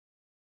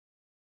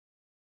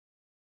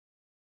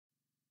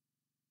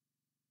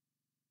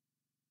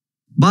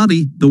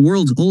Bobi, the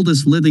world's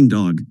oldest living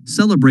dog,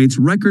 celebrates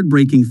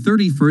record-breaking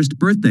 31st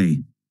birthday.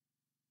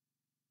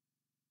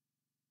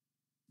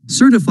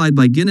 Certified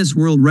by Guinness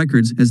World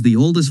Records as the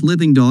oldest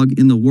living dog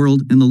in the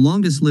world and the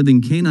longest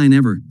living canine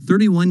ever,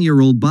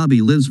 31-year-old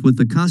Bobi lives with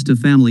the Costa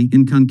family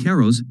in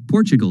Conqueiros,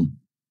 Portugal.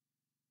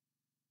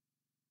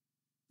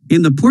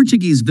 In the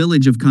Portuguese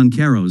village of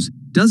Conqueiros,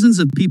 dozens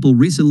of people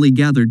recently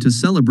gathered to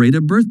celebrate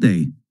a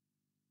birthday.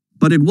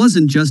 But it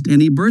wasn't just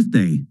any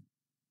birthday.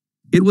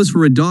 It was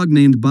for a dog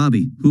named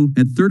Bobi, who,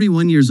 at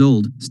 31 years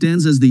old,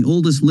 stands as the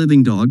oldest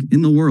living dog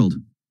in the world.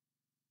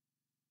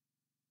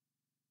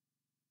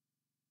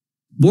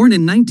 Born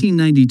in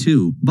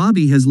 1992,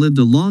 Bobi has lived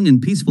a long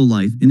and peaceful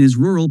life in his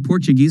rural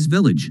Portuguese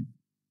village.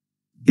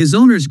 His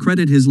owners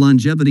credit his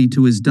longevity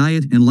to his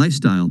diet and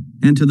lifestyle,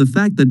 and to the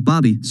fact that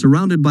Bobi,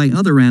 surrounded by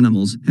other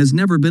animals, has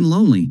never been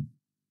lonely.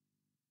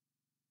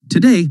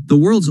 Today, the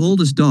world's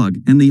oldest dog,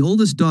 and the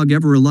oldest dog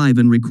ever alive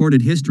in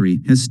recorded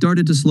history, has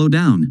started to slow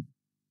down.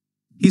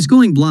 He's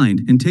going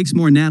blind and takes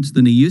more naps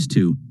than he used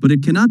to, but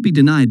it cannot be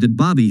denied that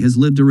Bobi has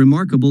lived a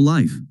remarkable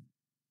life.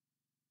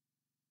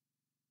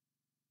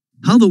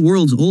 How the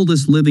world's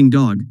oldest living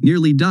dog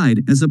nearly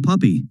died as a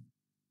puppy.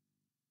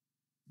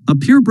 A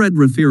purebred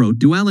Rafeiro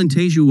do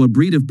Alentejo, a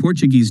breed of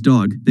Portuguese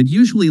dog that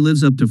usually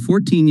lives up to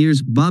 14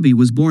 years, Bobi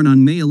was born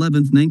on May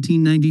 11,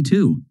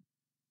 1992.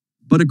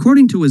 But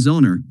according to his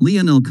owner,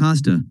 Lionel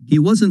Costa, he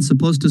wasn't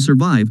supposed to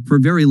survive for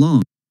very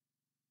long.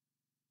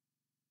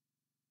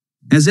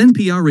 As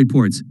NPR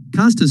reports,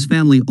 Costa's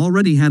family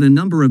already had a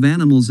number of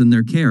animals in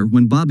their care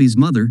when Bobi's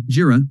mother,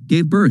 Gira,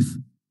 gave birth.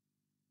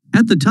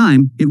 At the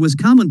time, it was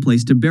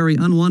commonplace to bury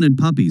unwanted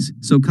puppies,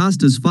 so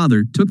Costa's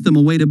father took them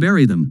away to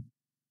bury them.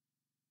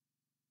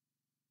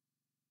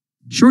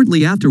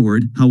 Shortly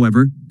afterward,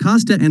 however,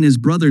 Costa and his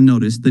brother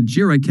noticed that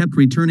Gira kept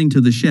returning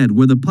to the shed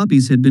where the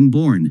puppies had been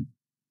born.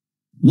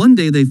 One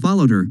day they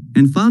followed her,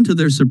 and found to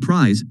their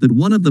surprise that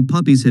one of the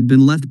puppies had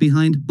been left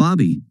behind,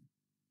 Bobi.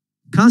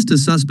 Costa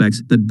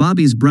suspects that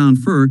Bobi's brown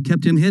fur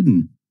kept him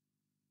hidden.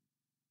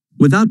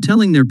 Without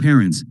telling their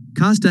parents,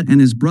 Costa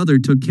and his brother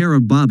took care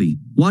of Bobi,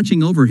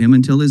 watching over him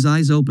until his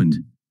eyes opened.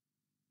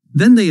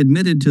 Then they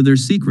admitted to their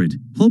secret,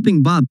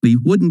 hoping Bobi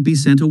wouldn't be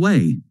sent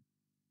away.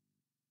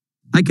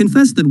 I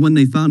confess that when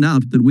they found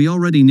out that we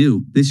already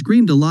knew, they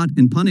screamed a lot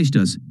and punished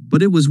us,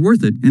 but it was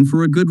worth it and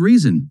for a good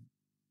reason.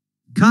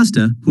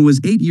 Costa, who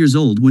was 8 years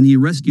old when he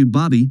rescued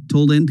Bobi,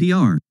 told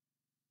NPR.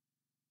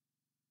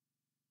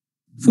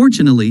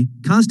 Fortunately,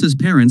 Costa's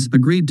parents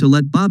agreed to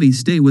let Bobi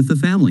stay with the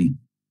family.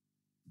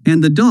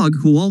 And the dog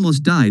who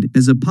almost died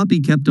as a puppy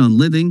kept on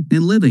living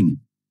and living.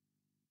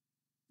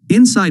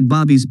 Inside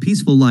Bobi's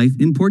peaceful life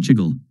in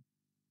Portugal.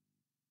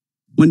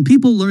 When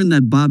people learn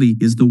that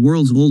Bobi is the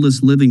world's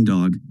oldest living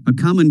dog, a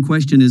common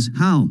question is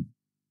how?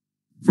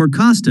 For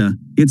Costa,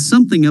 it's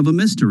something of a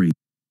mystery.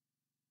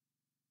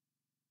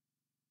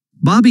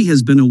 Bobi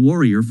has been a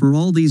warrior for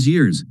all these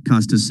years,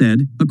 Costa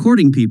said,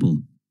 according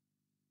people.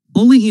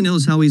 Only he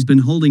knows how he's been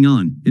holding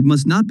on. It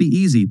must not be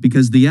easy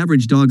because the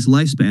average dog's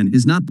lifespan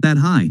is not that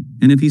high,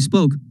 and if he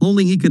spoke,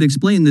 only he could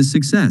explain this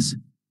success.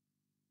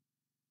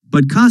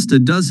 But Costa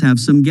does have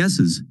some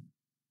guesses.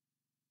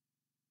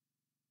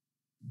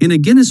 In a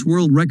Guinness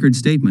World Record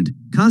statement,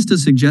 Costa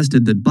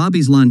suggested that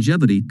Bobi's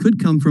longevity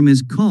could come from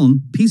his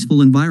calm,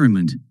 peaceful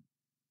environment.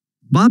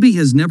 Bobi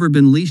has never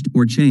been leashed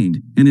or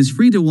chained, and is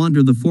free to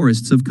wander the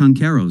forests of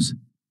Conqueiros.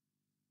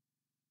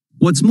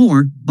 What's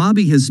more,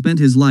 Bobi has spent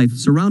his life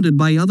surrounded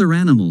by other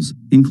animals,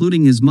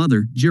 including his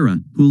mother,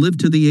 Gira, who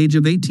lived to the age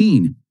of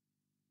 18.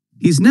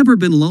 He's never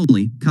been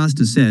lonely,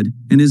 Costa said,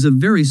 and is a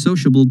very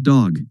sociable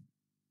dog.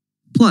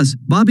 Plus,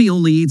 Bobi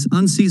only eats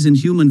unseasoned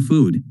human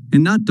food,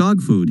 and not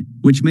dog food,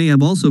 which may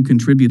have also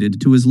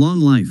contributed to his long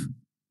life.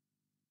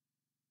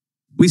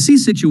 We see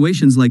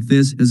situations like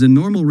this as a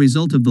normal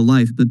result of the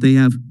life that they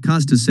have,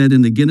 Costa said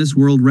in the Guinness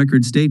World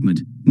Record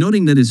statement,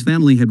 noting that his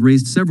family had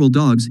raised several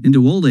dogs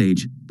into old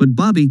age, but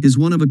Bobi is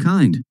one of a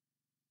kind.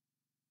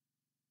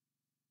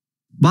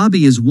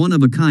 Bobi is one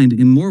of a kind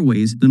in more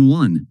ways than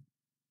one.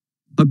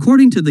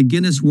 According to the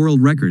Guinness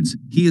World Records,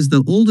 he is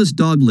the oldest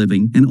dog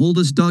living and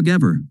oldest dog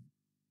ever.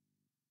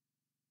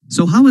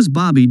 So how is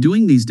Bobi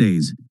doing these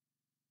days?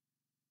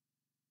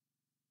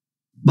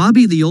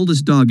 Bobi, the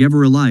oldest dog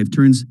ever alive,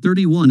 turns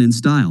 31 in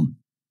style.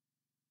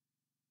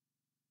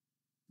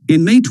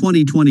 In May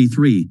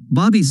 2023,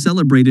 Bobi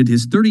celebrated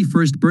his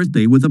 31st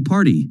birthday with a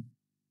party.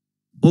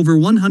 Over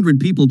 100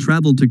 people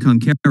traveled to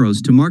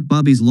Conqueiros to mark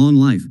Bobi's long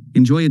life,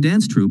 enjoy a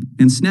dance troupe,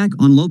 and snack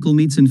on local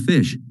meats and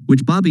fish,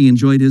 which Bobi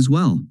enjoyed as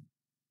well.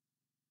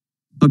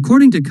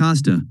 According to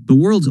Costa, the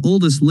world's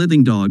oldest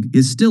living dog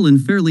is still in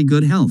fairly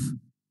good health.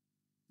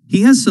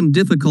 He has some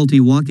difficulty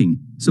walking,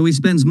 so he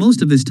spends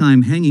most of his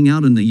time hanging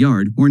out in the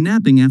yard or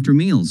napping after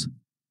meals.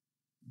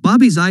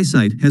 Bobi's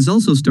eyesight has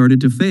also started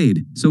to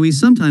fade, so he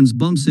sometimes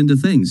bumps into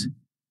things.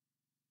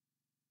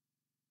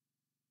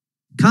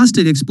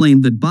 Costa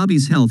explained that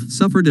Bobi's health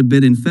suffered a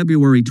bit in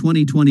February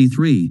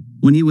 2023,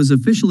 when he was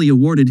officially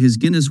awarded his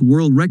Guinness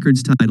World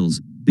Records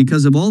titles,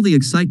 because of all the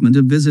excitement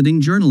of visiting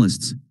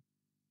journalists.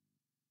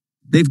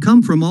 They've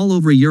come from all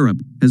over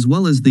Europe, as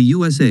well as the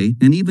USA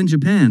and even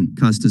Japan,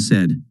 Costa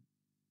said.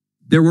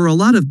 There were a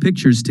lot of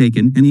pictures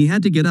taken and he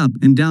had to get up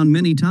and down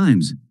many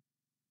times.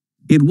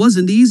 It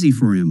wasn't easy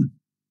for him.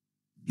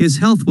 His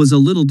health was a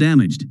little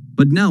damaged,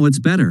 but now it's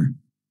better.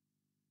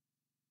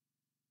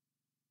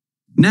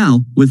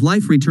 Now, with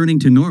life returning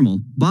to normal,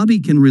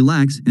 Bobi can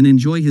relax and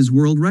enjoy his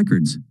world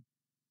records.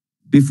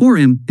 Before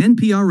him,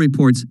 NPR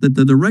reports that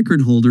the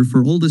record holder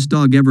for oldest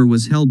dog ever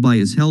was held by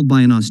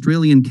an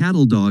Australian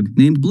cattle dog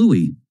named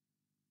Bluey.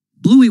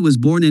 Bluey was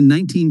born in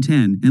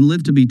 1910 and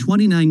lived to be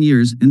 29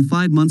 years and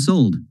 5 months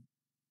old.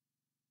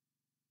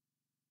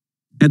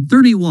 At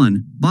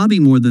 31, Bobi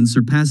more than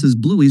surpasses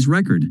Bluey's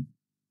record.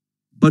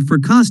 But for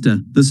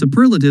Costa, the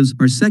superlatives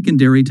are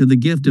secondary to the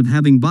gift of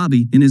having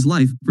Bobi in his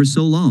life for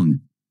so long.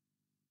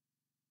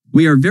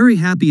 We are very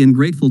happy and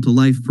grateful to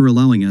life for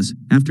allowing us,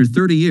 after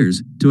 30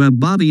 years, to have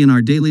Bobi in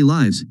our daily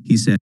lives, he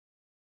said.